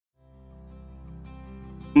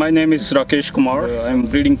My name is Rakesh Kumar. I'm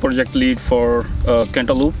breeding project lead for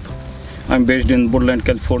Cantaloupe. I'm based in Woodland,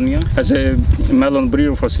 California. As a melon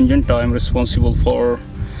breeder for Syngenta, I'm responsible for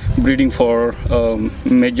breeding for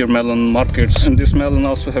major melon markets. And this melon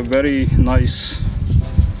also have very nice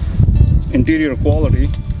interior quality.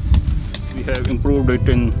 We have improved it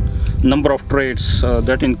in number of traits.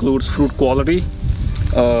 That includes fruit quality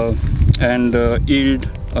and yield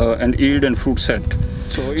and fruit set.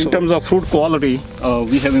 So in terms of fruit quality,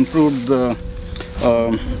 we have improved the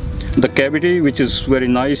cavity, which is very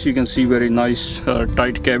nice. You can see very nice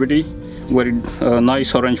tight cavity, very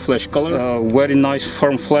nice orange flesh color, very nice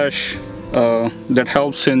firm flesh that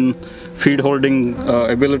helps in feed holding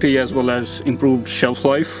ability as well as improved shelf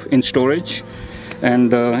life in storage.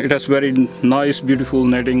 And it has very nice beautiful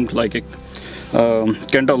netting like a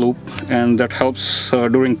cantaloupe, and that helps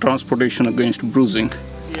during transportation against bruising.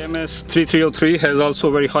 The MS3303 has also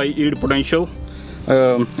very high yield potential.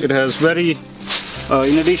 It has very,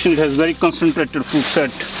 in addition, it has very concentrated fruit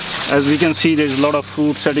set. As we can see, there's a lot of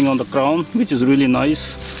fruit setting on the crown, which is really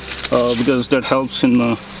nice because that helps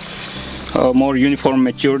in more uniform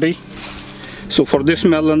maturity. So for this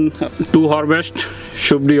melon, 2 harvests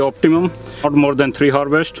should be optimum, not more than 3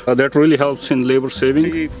 harvests. That really helps in labor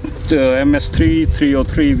saving. The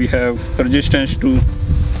MS3303, we have resistance to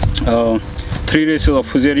 3 races of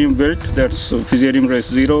fusarium wilt. That's fusarium race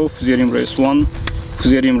 0, fusarium race 1,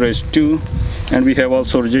 fusarium race 2, and we have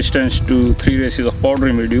also resistance to 3 races of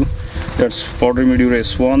powdery mildew. That's powdery mildew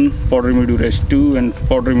race 1, powdery mildew race 2, and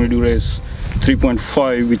powdery mildew race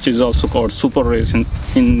 3.5, which is also called super race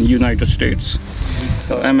in United States.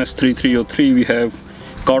 MS3303, we have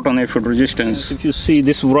cotton aphid resistance. If you see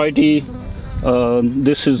this variety,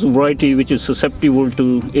 this is variety which is susceptible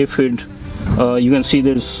to aphid. You can see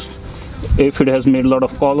there's aphid has made a lot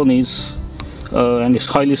of colonies and is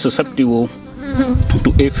highly susceptible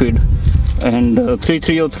to aphid. And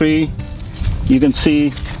 3303, you can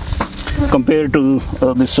see compared to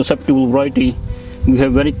this susceptible variety, we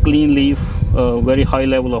have very clean leaf, very high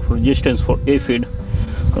level of resistance for aphid,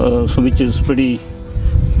 so which is pretty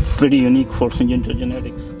unique for Syngenta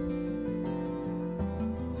genetics.